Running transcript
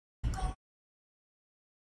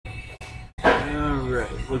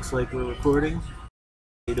Alright, looks like we're recording. How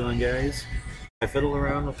you doing, guys? I fiddle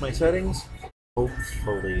around with my settings.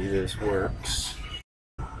 Hopefully this works.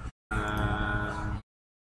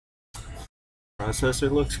 Processor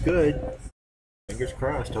looks good. Fingers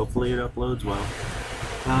crossed. Hopefully it uploads well.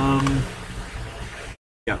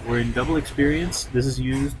 Yeah, we're in double experience. This is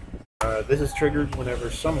used. This is triggered whenever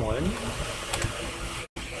someone.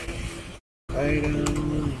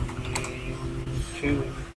 Item 2.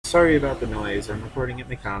 Sorry about the noise. I'm recording at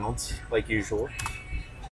McDonald's, like usual.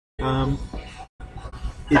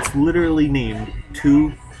 It's literally named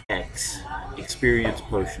 2X Experience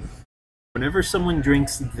Potion. Whenever someone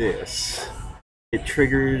drinks this, it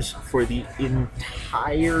triggers for the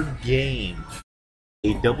entire game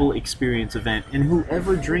a double experience event, and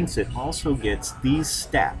whoever drinks it also gets these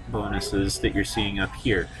stat bonuses that you're seeing up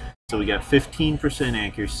here. So we got 15%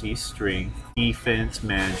 accuracy, strength, defense,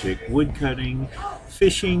 magic, woodcutting,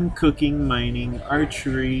 fishing, cooking, mining,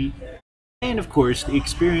 archery, and of course the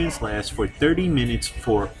experience lasts for 30 minutes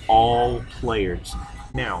for all players.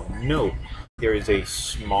 Now note, there is a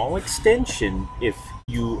small extension if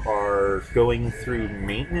you are going through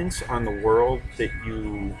maintenance on the world that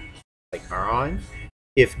you are on.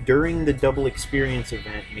 If during the double experience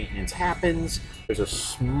event maintenance happens, there's a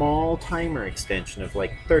small timer extension of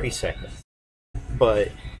like 30 seconds.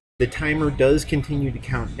 But the timer does continue to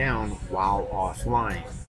count down while offline.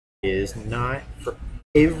 It is not for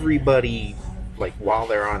everybody like while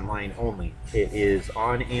they're online only. It is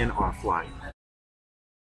on and offline.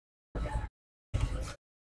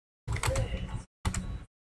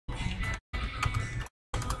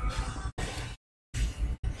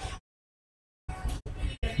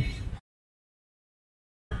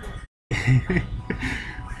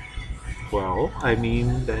 Well, I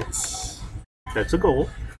mean, that's a goal.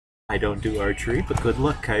 I don't do archery, but good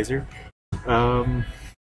luck, Kaiser.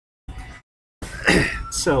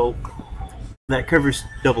 So that covers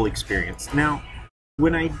double experience. Now,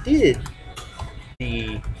 when I did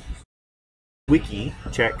the wiki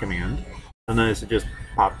chat command, and notice it just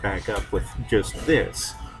popped back up with just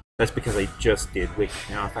this. That's because I just did wiki.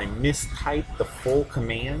 Now, if I mistype the full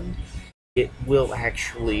command, it will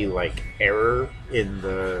actually like error in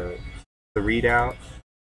the readout.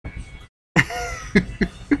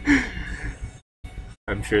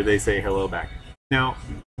 I'm sure they say hello back. Now,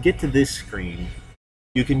 get to this screen.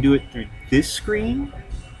 You can do it through this screen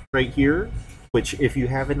right here, which if you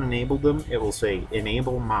haven't enabled them, it will say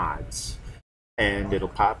enable mods. And it'll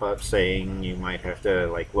pop up saying you might have to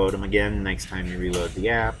like load them again next time you reload the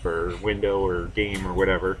app or window or game or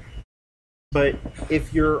whatever. But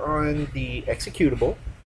if you're on the executable,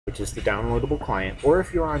 which is the downloadable client, or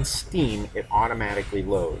if you're on Steam, it automatically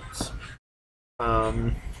loads.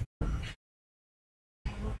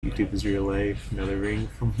 YouTube is real life. Another ring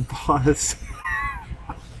from Boss.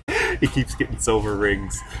 He keeps getting silver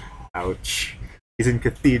rings. Ouch. He's in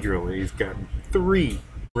Cathedral and he's gotten 3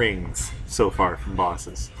 rings so far from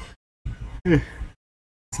bosses.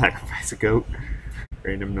 Sacrifice a goat.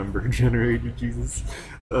 Random number generated, Jesus.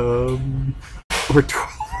 Or 12.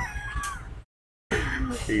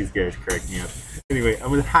 These guys crack me up. Anyway, I'm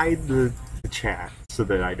gonna hide the chat so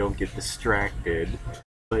that I don't get distracted.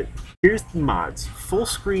 But here's the mods. Full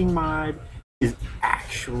screen mod is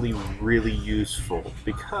actually really useful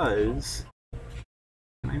because...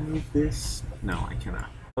 Can I move this? No, I cannot.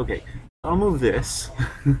 Okay, I'll move this.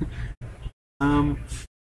 We'll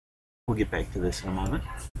get back to this in a moment.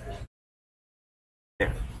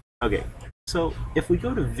 There. Okay, so if we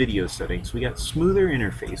go to video settings, we got smoother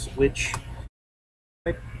interface, which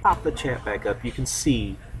if I pop the chat back up, you can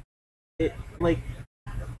see it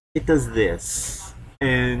does this.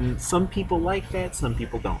 And some people like that, some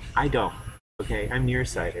people don't. I don't. Okay, I'm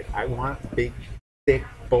nearsighted. I want big, thick,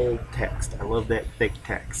 bold text. I love that thick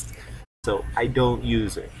text. So I don't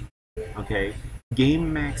use it. Okay?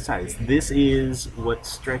 Game max size. This is what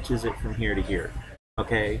stretches it from here to here.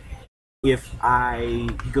 Okay? If I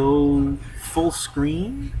go full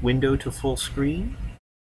screen, window to full screen,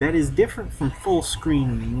 that is different from full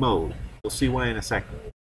screen mode. You'll see why in a second.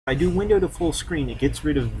 If I do window to full screen, it gets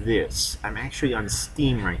rid of this. I'm actually on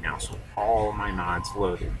Steam right now, so all my mods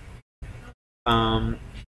loaded.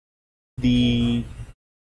 The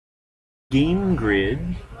game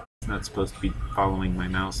grid, it's not supposed to be following my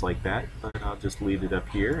mouse like that, but I'll just leave it up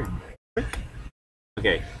here and click.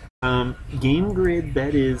 Okay, game grid,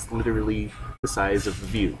 that is literally the size of the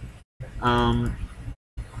view.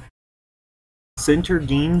 Center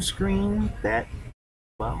game screen, that,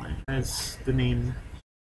 well, as the name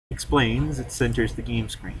explains, it centers the game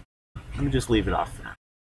screen. I'm gonna just leave it off for now.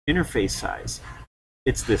 Interface size,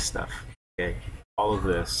 it's this stuff, okay? All of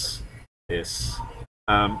this. this.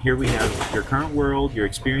 Here we have your current world, your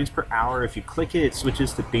experience per hour. If you click it, it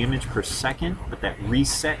switches to damage per second, but that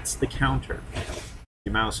resets the counter. If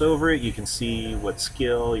you mouse over it, you can see what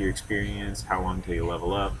skill, your experience, how long till you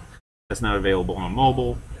level up. That's not available on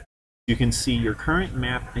mobile. You can see your current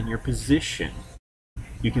map and your position.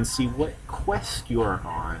 You can see what quest you are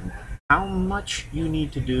on, how much you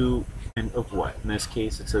need to do, and of what. In this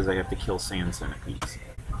case, it says I have to kill sand centipedes.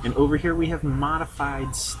 And over here we have modified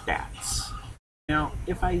stats. Now,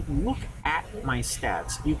 if I look at my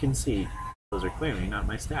stats, you can see those are clearly not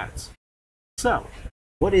my stats. So,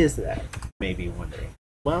 what is that? Maybe wondering.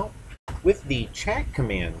 Well, with the chat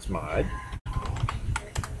commands mod,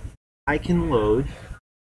 I can load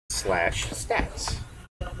 /stats.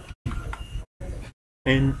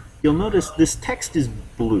 And you'll notice this text is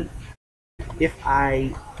blue. If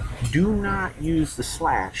I do not use the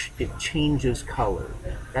slash, it changes color.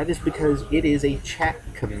 That is because it is a chat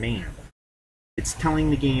command. It's telling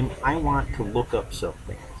the game, I want to look up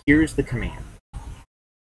something. Here's the command.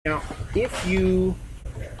 Now, if you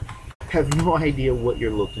have no idea what you're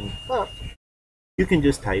looking up, you can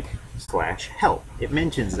just type /help. It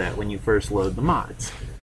mentions that when you first load the mods.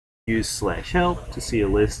 Use /help to see a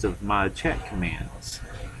list of mod chat commands.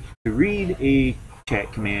 To read a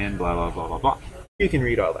chat command, blah, blah, blah, blah, blah. You can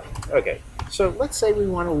read all that. Okay, so let's say we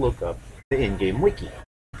want to look up the in-game wiki.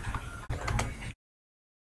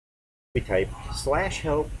 We type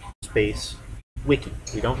 /help space wiki.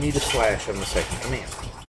 We don't need a slash on the second command.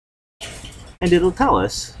 And it'll tell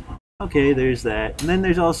us, okay, there's that. And then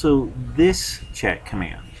there's also this chat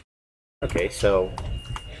command. Okay, so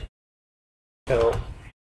help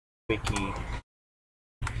wiki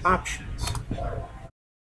options.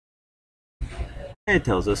 And it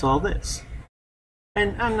tells us all this.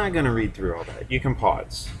 And I'm not going to read through all that. You can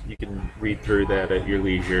pause. You can read through that at your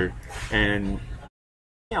leisure, and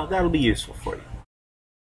that'll be useful for you.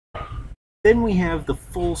 Then we have the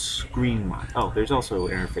full screen mod. Oh, there's also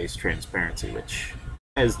interface transparency, which,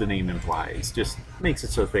 as the name implies, just makes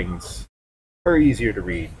it so things are easier to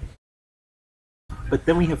read. But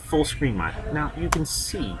then we have full screen mod. Now, you can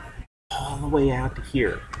see all the way out to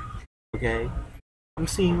here, okay? I'm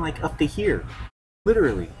seeing like up to here,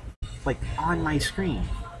 literally, like on my screen.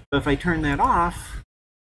 But if I turn that off,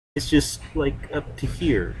 it's just like up to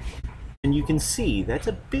here. And you can see that's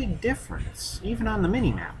a big difference, even on the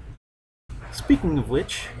mini-map. Speaking of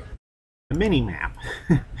which, the mini-map.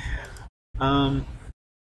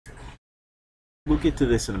 We'll get to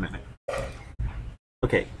this in a minute.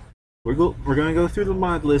 Okay, we're going to go through the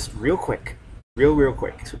mod list real quick. Real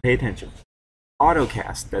quick, so pay attention.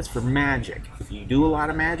 Autocast, that's for magic. If you do a lot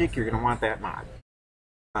of magic, you're going to want that mod.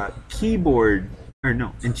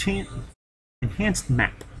 Enhanced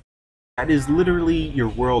map. That is literally your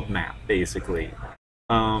world map, basically.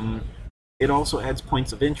 It also adds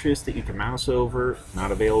points of interest that you can mouse over.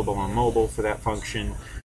 Not available on mobile for that function,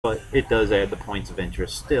 but it does add the points of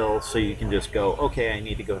interest still, so you can just go, okay, I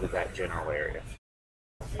need to go to that general area.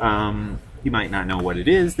 You might not know what it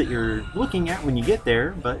is that you're looking at when you get there,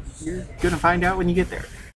 but you're going to find out when you get there.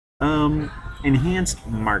 Enhanced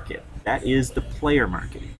market. That is the player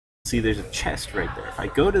market. See, there's a chest right there. If I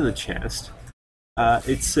go to the chest,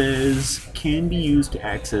 it says, can be used to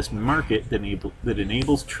access market that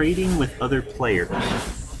enables trading with other players.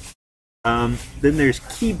 Then there's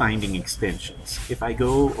key binding extensions. If I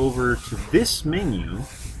go over to this menu,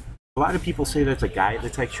 a lot of people say that's a guide.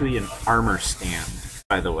 That's actually an armor stand,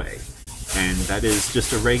 by the way. And that is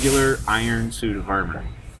just a regular iron suit of armor.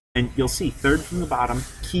 And you'll see, third from the bottom,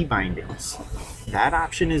 key bindings. That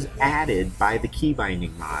option is added by the key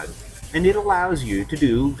binding mod, and it allows you to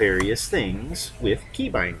do various things with key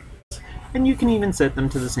bindings. And you can even set them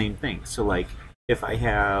to the same thing. So like, if I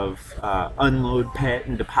have unload pet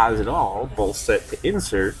and deposit all, both set to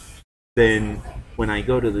insert, then when I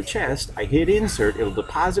go to the chest, I hit insert, it'll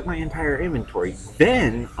deposit my entire inventory,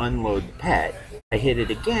 then unload the pet. I hit it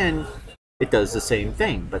again, it does the same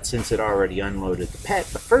thing, but since it already unloaded the pet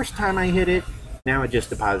the first time I hit it, now it just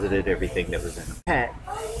deposited everything that was in the pet.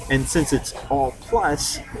 And since it's all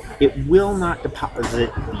plus, it will not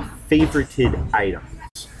deposit the favorited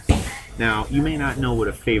items. Now, you may not know what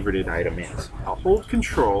a favorited item is. I'll hold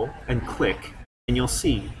control and click, and you'll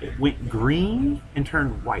see it went green and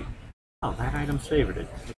turned white. Oh, that item's favorited.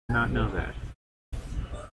 I did not know that.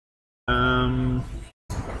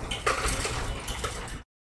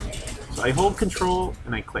 So I hold control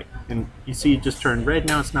and I click, and you see it just turned red.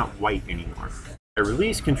 Now it's not white anymore. I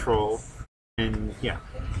release control, and yeah.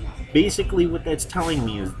 Basically what that's telling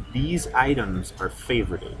me is these items are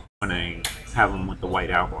favorited when I have them with the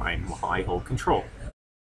white outline while I hold control.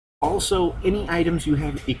 Also, any items you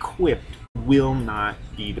have equipped will not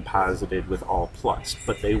be deposited with all plus,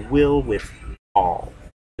 but they will with all,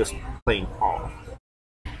 just plain all.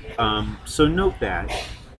 So note that.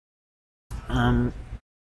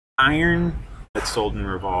 Iron that's sold in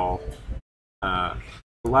Revolve. A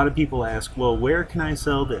lot of people ask, well, where can I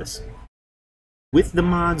sell this? With the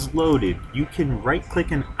mods loaded, you can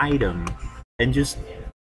right-click an item and just,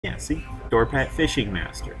 yeah, see, Doorpat Fishing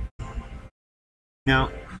Master.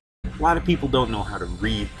 Now, a lot of people don't know how to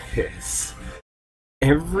read this.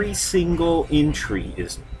 Every single entry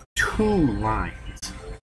is 2 lines.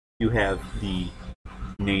 You have the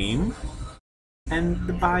name and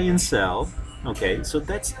the buy and sell. Okay, so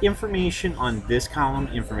that's information on this column,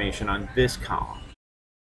 information on this column.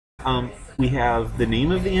 We have the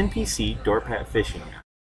name of the NPC, Doorpat Fishing.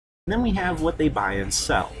 And then we have what they buy and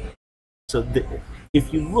sell. So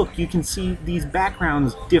if you look, you can see these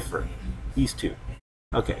backgrounds differ, these two.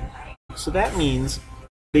 Okay, so that means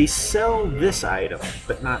they sell this item,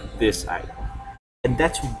 but not this item. And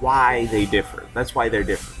that's why they differ. That's why they're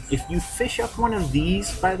different. If you fish up one of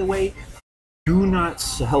these, by the way, do not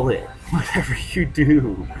sell it, whatever you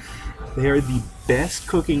do. They are the best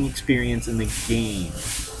cooking experience in the game.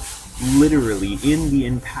 Literally, in the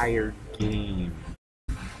entire game.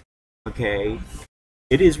 Okay?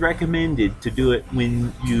 It is recommended to do it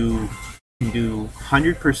when you can do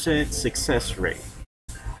 100% success rate.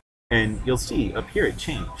 And you'll see, up here it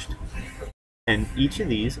changed. And each of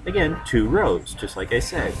these, again, 2 rows, just like I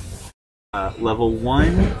said. Level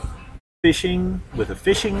 1, fishing with a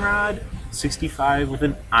fishing rod, 65 with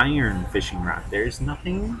an iron fishing rod. There's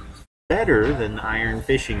nothing better than the iron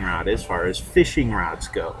fishing rod as far as fishing rods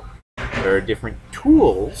go. There are different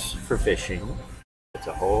tools for fishing. It's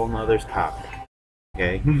a whole nother topic.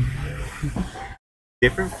 Okay?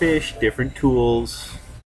 Different fish, different tools,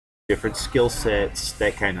 different skill sets,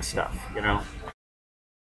 that kind of stuff, you know?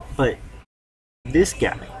 But this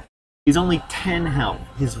guy, he's only 10 health.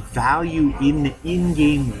 His value in the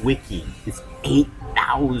in-game wiki is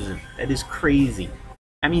 8,000. That is crazy.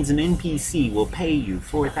 That means an NPC will pay you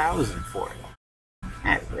 4,000 for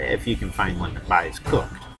it. If you can find one that buys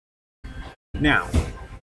cooked. Now,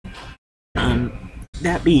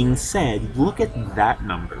 that being said, look at that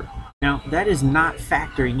number. Now, that is not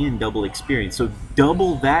factoring in double experience. So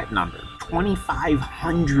double that number.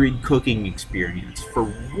 2,500 cooking experience for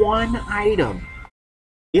one item.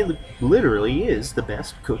 It literally is the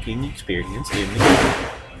best cooking experience in the game.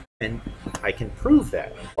 And I can prove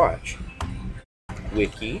that. Watch.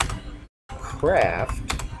 Wiki,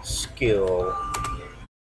 craft, skill,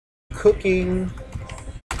 cooking,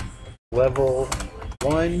 level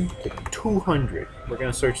 1 to 200. We're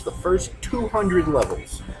going to search the first 200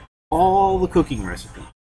 levels. All the cooking recipes.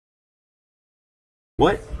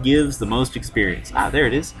 What gives the most experience? Ah, there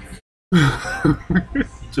it is.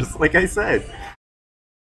 Just like I said.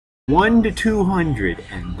 1 to 200,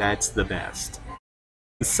 and that's the best.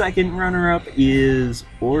 The second runner-up is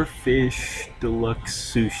Oarfish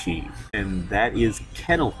Deluxe Sushi, and that is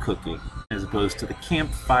kettle cooking, as opposed to the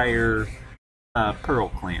campfire pearl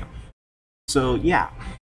clam. So yeah,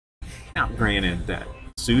 now granted that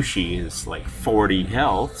sushi is like 40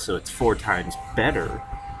 health, so it's 4 times better,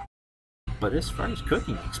 but as far as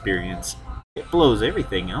cooking experience, it blows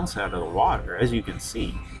everything else out of the water, as you can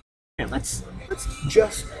see. And let's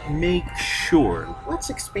just make sure. Let's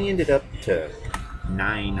expand it up to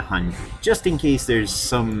 900, just in case there's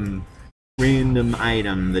some random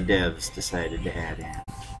item the devs decided to add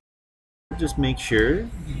in. Just make sure.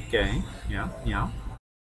 Okay, yeah.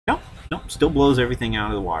 Nope, still blows everything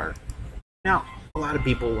out of the water. Now, a lot of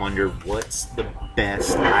people wonder what's the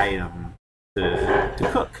best item to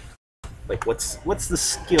cook. Like, what's the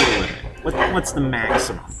skill limit? What's the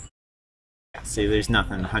maximum? Yeah, see, there's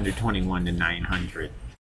nothing 121 to 900,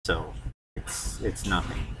 so it's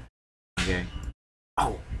nothing. Okay.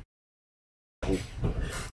 Oh, I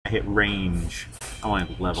hit range. I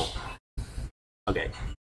want level. Okay.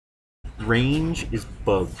 Range is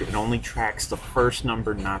bugged. It only tracks the first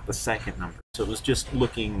number, not the second number. So it was just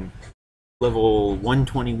looking level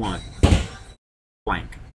 121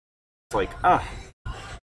 blank. It's like,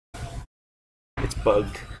 it's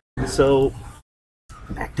bugged. So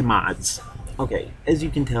back to mods. Okay, as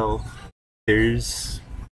you can tell, there's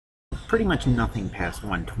pretty much nothing past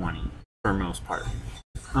 120 for most part.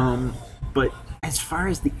 But as far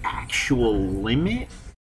as the actual limit,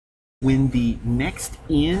 when the next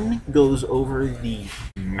in goes over the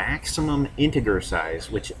maximum integer size,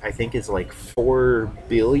 which I think is like 4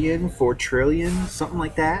 billion, 4 trillion, something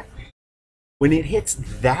like that, when it hits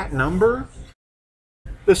that number,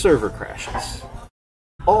 the server crashes.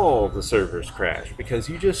 all the servers crash because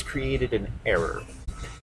you just created an error.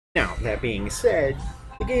 Now, that being said,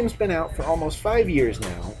 the game's been out for almost 5 years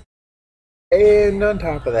now, and on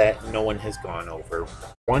top of that, no one has gone over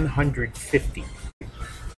 150.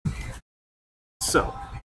 So,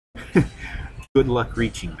 good luck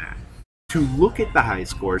reaching that. To look at the high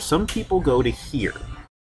score, some people go to here.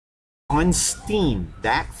 On Steam,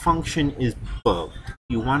 that function is bugged.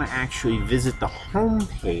 You want to actually visit the home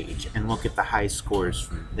page and look at the high scores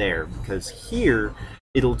from there, because here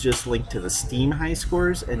it'll just link to the Steam high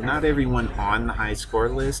scores, and not everyone on the high score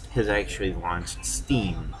list has actually launched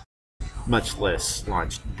Steam, much less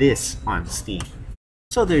launched this on Steam.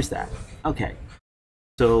 So there's that. Okay,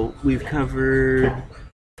 so we've covered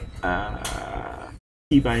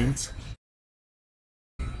keybinds.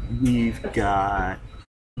 We've got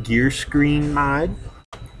gear screen mod.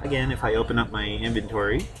 Again, if I open up my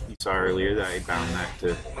inventory, you saw earlier that I found that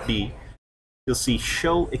to be, you'll see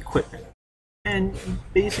show equipment. And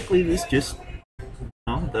basically this just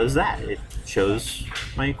does that. It shows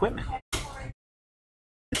my equipment.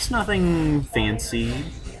 It's nothing fancy,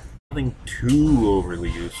 nothing too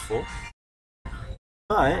overly useful,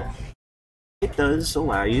 but it does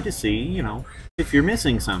allow you to see, if you're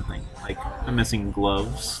missing something. Like, I'm missing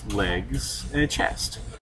gloves, legs, and a chest.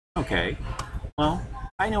 Okay, well,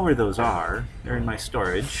 I know where those are. They're in my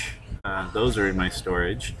storage. Those are in my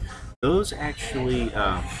storage. Those actually,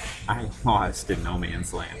 I lost in No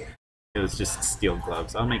Man's Land. It was just steel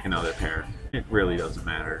gloves. I'll make another pair. It really doesn't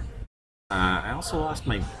matter. I also lost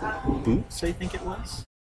my boots, I think it was.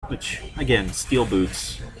 Which, again, steel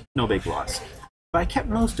boots, no big loss. But I kept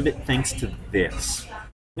most of it thanks to this.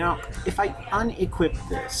 Now, if I unequip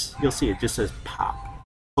this, you'll see it just says POP.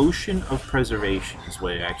 Potion of Preservation is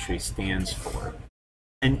what it actually stands for.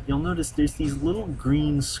 And you'll notice there's these little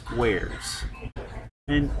green squares.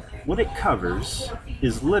 And what it covers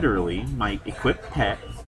is literally my equipped pet.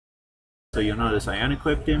 So you'll notice I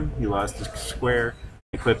unequipped him, he lost his square,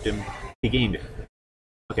 equipped him, he gained it.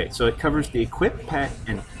 Okay, so it covers the equipped pet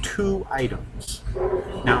and 2 items.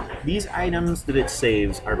 Now, these items that it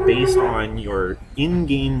saves are based on your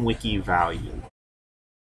in-game wiki value.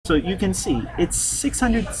 So you can see, it's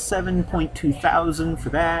 607.2 thousand for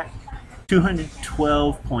that,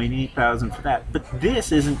 212.8 thousand for that, but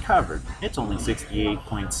this isn't covered. It's only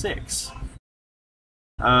 68.6.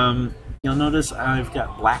 You'll notice I've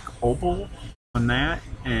got black opal on that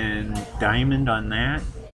and diamond on that.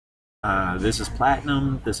 This is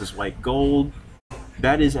platinum, this is white gold.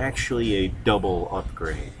 That is actually a double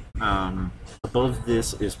upgrade. Above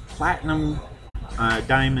this is platinum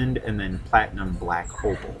diamond and then platinum black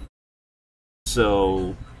opal.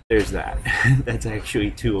 So there's that. That's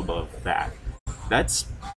actually 2 above that. That's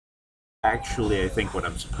actually, I think, what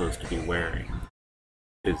I'm supposed to be wearing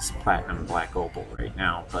is platinum black opal right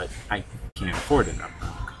now, but I can't afford it,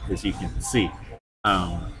 as you can see.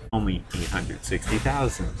 Only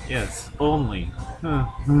 860,000. Yes, only.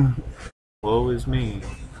 Woe is me.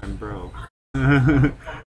 I'm broke.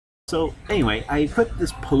 So anyway, I equipped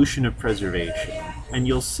this Potion of Preservation, and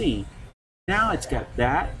you'll see now it's got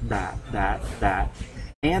that,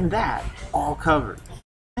 and that all covered.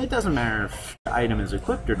 It doesn't matter if the item is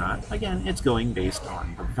equipped or not. Again, it's going based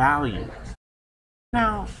on the value.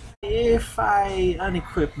 Now, if I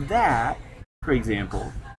unequip that, for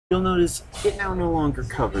example, you'll notice it now no longer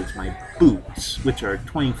covers my boots, which are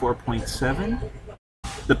 24.7.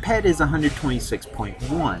 The pet is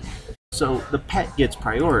 126.1, so the pet gets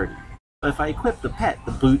priority. But if I equip the pet,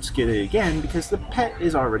 the boots get it again because the pet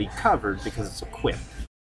is already covered because it's equipped.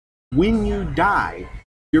 When you die,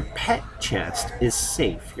 your pet chest is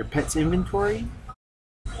safe. Your pet's inventory,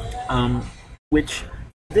 which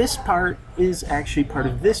this part is actually part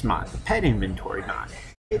of this mod, the pet inventory mod.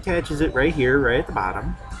 It attaches it right here, right at the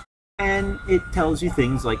bottom, and it tells you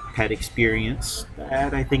things like pet experience,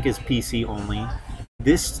 that I think is PC only.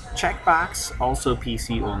 This checkbox, also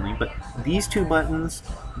PC only, but these 2 buttons,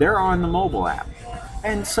 they're on the mobile app.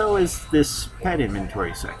 And so is this pet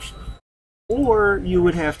inventory section. Or you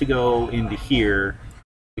would have to go into here,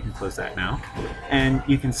 you can close that now, and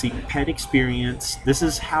you can see pet experience. This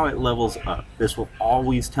is how it levels up. This will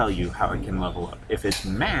always tell you how it can level up. If it's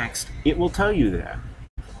maxed, it will tell you that.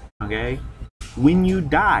 Okay? When you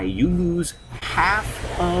die, you lose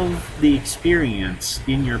half of the experience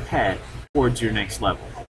in your pet towards your next level.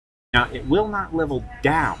 Now, it will not level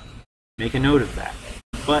down. Make a note of that.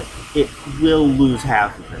 But it will lose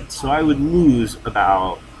half of it. So I would lose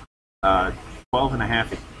about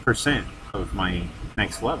 12.5% of my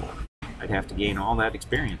next level. I'd have to gain all that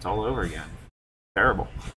experience all over again. Terrible.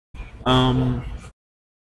 I'm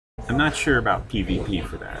not sure about PvP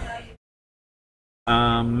for that.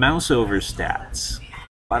 Mouse over stats.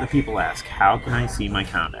 A lot of people ask, how can I see my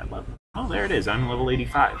combat level? Oh, there it is. I'm level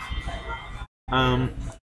 85.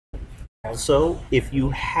 Also, if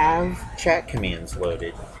you have chat commands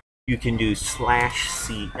loaded, you can do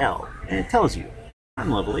 /CL, and it tells you,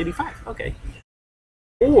 I'm level 85. Okay.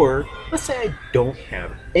 Or, let's say I don't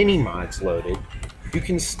have any mods loaded, you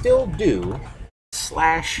can still do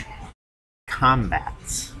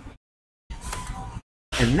 /combats.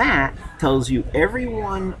 And that tells you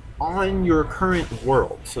everyone on your current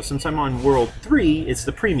world. So since I'm on World 3, it's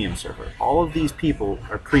the premium server. All of these people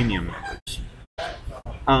are premium members.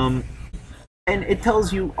 And it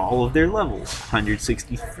tells you all of their levels.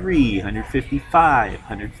 163, 155,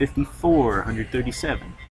 154,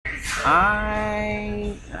 137.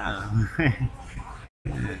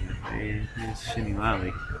 Shimmy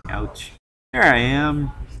lolly. Ouch. There I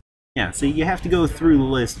am. Yeah, so you have to go through the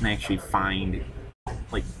list and actually find,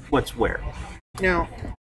 like, what's where. Now,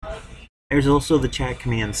 there's also the chat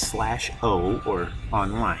command /O, or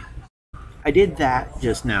online. I did that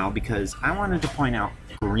just now because I wanted to point out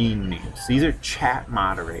green names. These are chat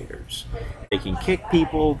moderators. They can kick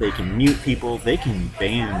people, they can mute people, they can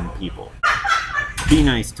ban people. Be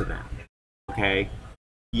nice to them, okay?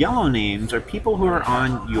 Yellow names are people who are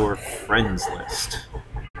on your friends list.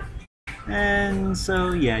 And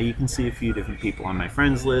so, yeah, you can see a few different people on my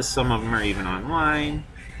friends list. Some of them are even online.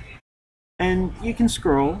 And you can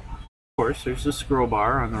scroll. Of course, there's a scroll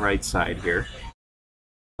bar on the right side here.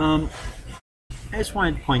 I just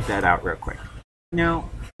wanted to point that out real quick. Now,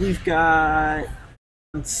 we've got,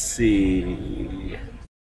 let's see,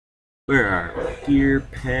 where are we? Gear,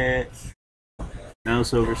 pet,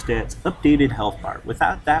 mouse over stats, updated health bar.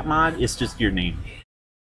 Without that mod, it's just your name.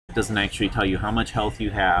 It doesn't actually tell you how much health you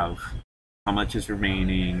have, how much is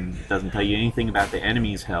remaining. It doesn't tell you anything about the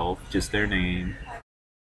enemy's health, just their name.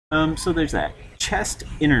 So there's that. Chest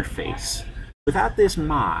interface. Without this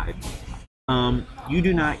mod, you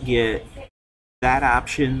do not get that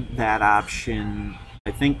option,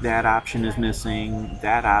 I think that option is missing,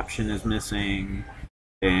 that option is missing,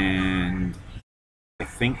 and I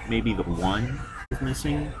think maybe the one is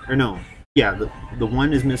missing, or no, yeah, the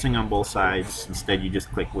one is missing on both sides. Instead, you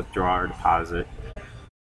just click withdraw or deposit.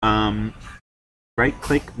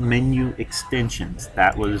 Right-click menu extensions.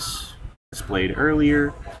 That was displayed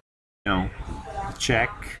earlier.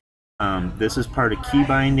 Check. This is part of key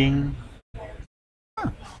binding. Huh.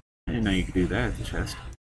 I didn't know you could do that at the chest.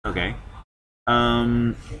 Okay.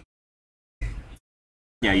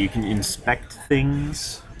 Yeah, you can inspect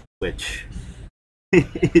things, which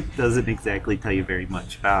it doesn't exactly tell you very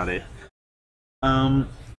much about it. I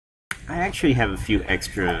actually have a few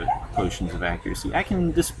extra potions of accuracy. I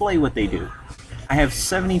can display what they do. I have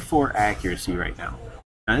 74 accuracy right now.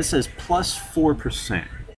 Now this says plus 4%.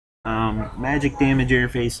 Magic damage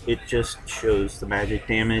interface, it just shows the magic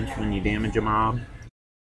damage when you damage a mob.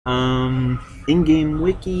 In-game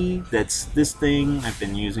wiki, that's this thing. I've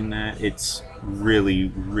been using that. It's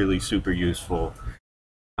really, really super useful.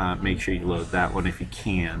 Make sure you load that one if you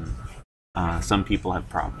can. Some people have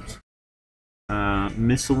problems.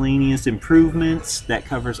 Miscellaneous improvements, that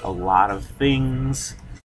covers a lot of things.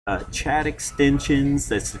 Chat extensions,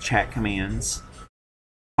 that's the chat commands.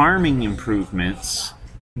 Farming improvements,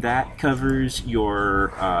 that covers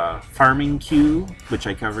your farming queue, which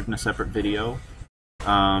I covered in a separate video.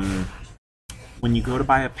 When you go to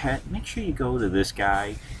buy a pet, make sure you go to this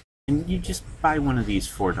guy and you just buy one of these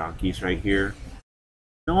 4 donkeys right here.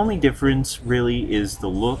 The only difference really is the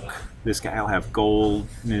look. This guy will have gold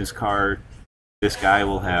in his cart. This guy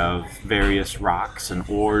will have various rocks and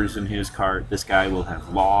ores in his cart. This guy will have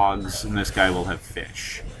logs, and this guy will have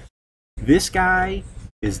fish. This guy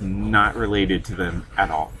is not related to them at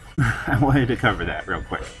all. I wanted to cover that real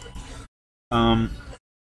quick. And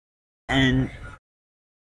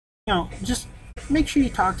just make sure you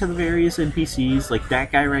talk to the various NPCs, like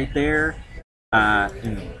that guy right there,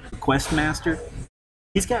 the quest master.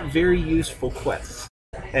 He's got very useful quests,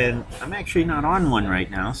 and I'm actually not on one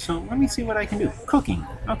right now, so let me see what I can do. Cooking,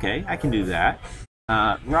 okay, I can do that.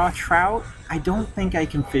 Raw trout, I don't think I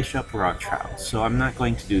can fish up raw trout, so I'm not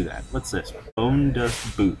going to do that. What's this? Bone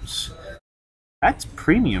dust boots. That's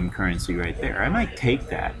premium currency right there. I might take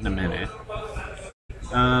that in a minute.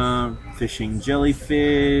 Fishing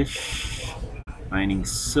jellyfish, mining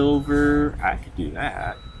silver, I could do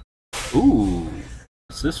that. Ooh,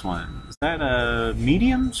 what's this one? Is that a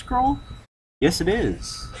medium scroll? Yes, it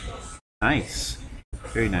is. Nice,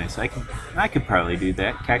 very nice. I could probably do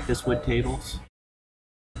that. Cactus wood tables.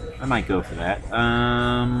 I might go for that.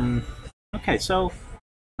 Okay, so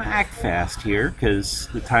I'm gonna act fast here because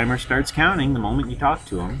the timer starts counting the moment you talk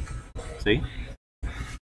to him. See?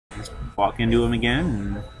 walk into them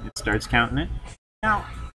again, and it starts counting it. Now,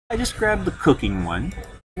 I just grabbed the cooking one.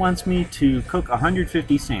 It wants me to cook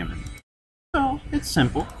 150 salmon. So, it's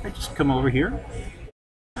simple. I just come over here.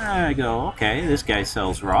 I go, okay, this guy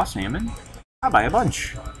sells raw salmon. I'll buy a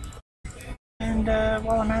bunch. And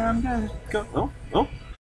while I'm at it, I'm going to go, oh.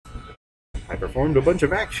 I performed a bunch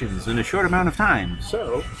of actions in a short amount of time.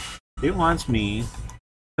 So, it wants me to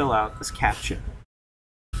fill out this CAPTCHA.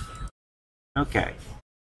 Okay.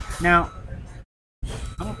 Now,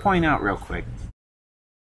 I'm going to point out real quick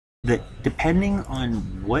that depending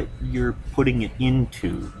on what you're putting it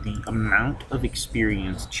into, the amount of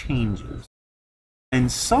experience changes.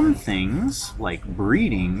 And some things, like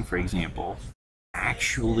breeding, for example,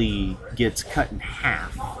 actually gets cut in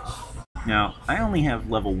half. Now, I only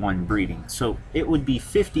have level 1 breeding, so it would be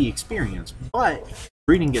 50 experience, but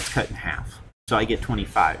breeding gets cut in half, so I get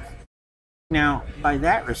 25. Now, by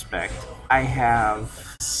that respect, I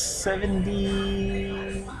have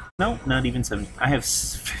 70... No, not even 70. I have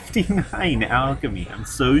 59 alchemy. I'm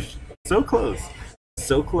so close.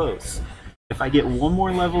 So close. If I get one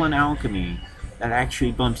more level in alchemy, that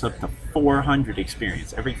actually bumps up to 400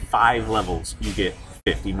 experience. Every 5 levels, you get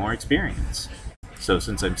 50 more experience. So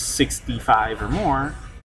since I'm 65 or more,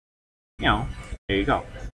 you know, there you go.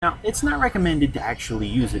 Now, it's not recommended to actually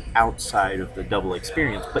use it outside of the double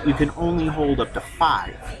experience, but you can only hold up to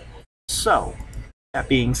 5. So, that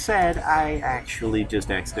being said, I actually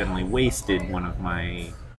just accidentally wasted one of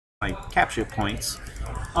my capture points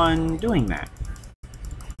on doing that.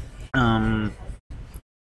 I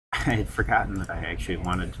had forgotten that I actually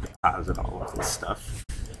wanted to deposit all of this stuff.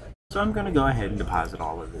 So I'm going to go ahead and deposit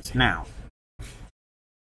all of this now.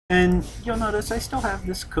 And you'll notice I still have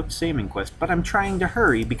this cooked salmon quest, but I'm trying to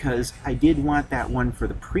hurry because I did want that one for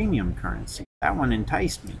the premium currency. That one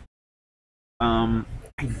enticed me. I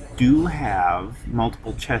do have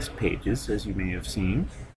multiple chest pages, as you may have seen.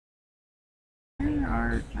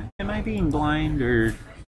 Am I being blind, or...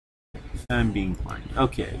 I'm being blind.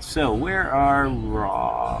 Okay, so where are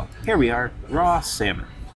raw... Here we are, raw salmon.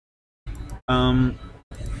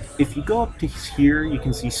 If you go up to here, you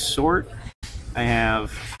can see sort. I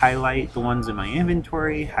have highlight the ones in my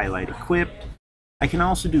inventory, highlight equipped. I can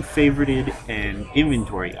also do favorited and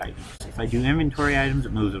inventory items. If I do inventory items,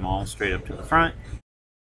 it moves them all straight up to the front. If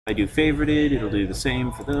I do favorited, it'll do the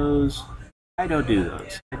same for those. I don't do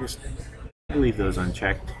those. I leave those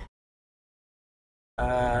unchecked.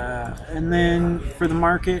 And then for the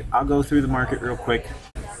market, I'll go through the market real quick.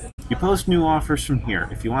 You post new offers from here.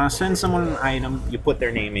 If you want to send someone an item, you put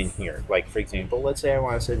their name in here. Like, for example, let's say I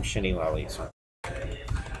want to send Shinny Lollies.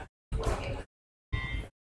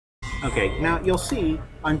 Okay, now you'll see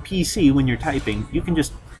on PC when you're typing, you can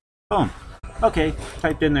just, boom, okay,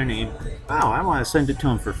 typed in their name. Wow, I want to send it to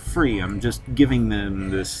them for free. I'm just giving them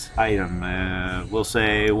this item. We'll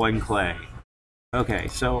say 1 clay. Okay,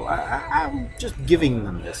 so I'm just giving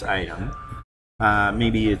them this item.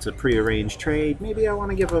 Maybe it's a prearranged trade. Maybe I want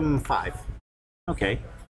to give them 5. Okay.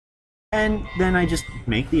 And then I just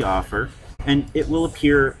make the offer, and it will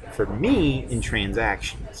appear for me in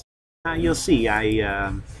transactions. Now you'll see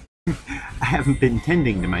I haven't been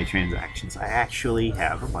tending to my transactions. I actually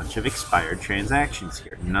have a bunch of expired transactions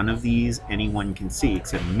here. None of these anyone can see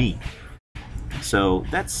except me. So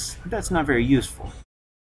that's not very useful.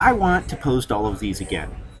 I want to post all of these again,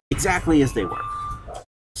 exactly as they were.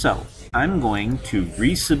 So I'm going to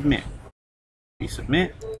resubmit.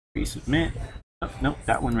 Resubmit. Oh, nope,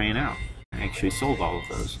 that one ran out. I actually sold all of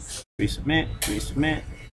those. Resubmit.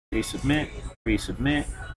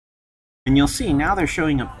 And you'll see now they're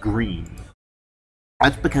showing up green.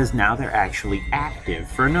 That's because now they're actually active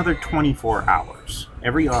for another 24 hours.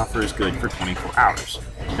 Every offer is good for 24 hours.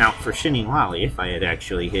 Now, for Shinny Lolly, if I had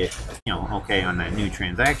actually hit, okay on that new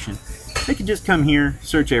transaction, they could just come here,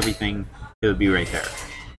 search everything, it would be right there.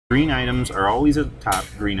 Green items are always at the top.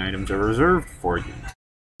 Green items are reserved for you.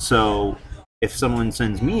 So, if someone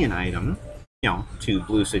sends me an item, to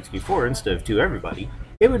Blue 64 instead of to everybody,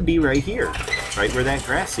 it would be right here, right where that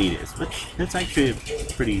grass seed is, which that's actually a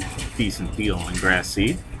pretty decent deal on grass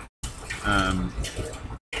seed.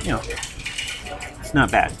 It's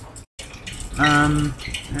not bad.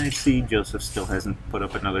 I see Joseph still hasn't put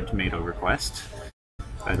up another tomato request,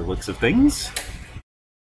 by the looks of things.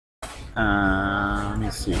 Let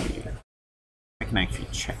me see. I can actually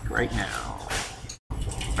check right now.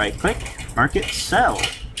 Right click, market, sell.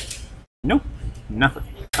 Nope, nothing.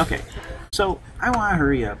 Okay, so I want to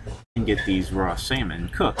hurry up and get these raw salmon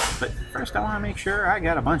cooked, but first I want to make sure I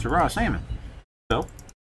got a bunch of raw salmon. So,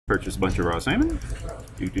 purchase a bunch of raw salmon.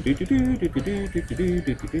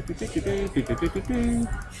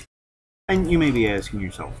 And you may be asking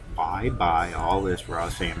yourself, why buy all this raw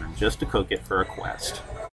salmon just to cook it for a quest?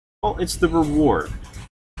 Well, it's the reward.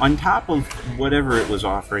 On top of whatever it was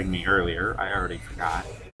offering me earlier, I already forgot.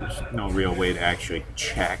 There's no real way to actually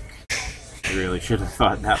check. I really should have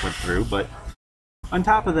thought that one through, but on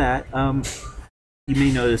top of that, you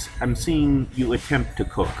may notice I'm seeing you attempt to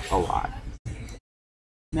cook a lot.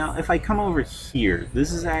 Now, if I come over here,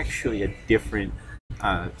 this is actually a different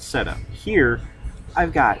setup. Here,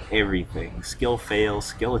 I've got everything. Skill fails,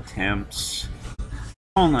 skill attempts,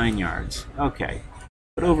 all 9 yards. Okay.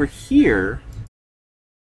 But over here,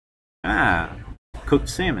 cooked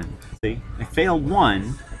salmon. See, I failed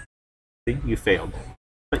one. See, you failed.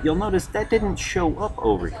 But you'll notice that didn't show up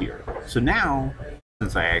over here. So now,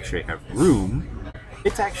 since I actually have room,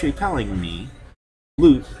 it's actually telling me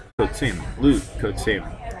loot cooked salmon, loot cooked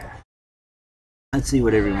salmon. Let's see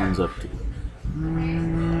what everyone's up to.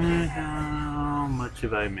 How much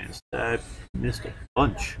have I missed? I've missed a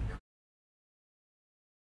bunch.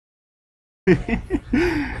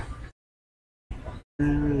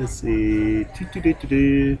 Let's see.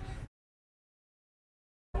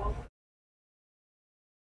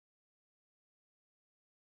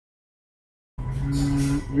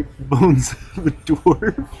 Rip the bones of a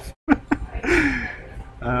dwarf.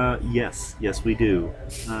 Yes, we do.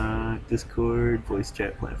 Discord, voice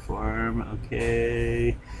chat platform,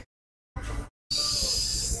 okay.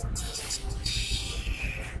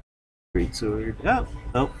 Great sword.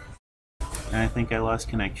 Oh. I think I lost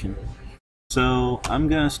connection. So I'm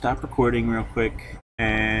gonna stop recording real quick,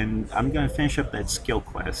 and I'm gonna finish up that skill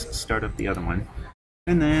quest, start up the other one,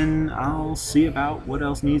 and then I'll see about what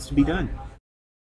else needs to be done.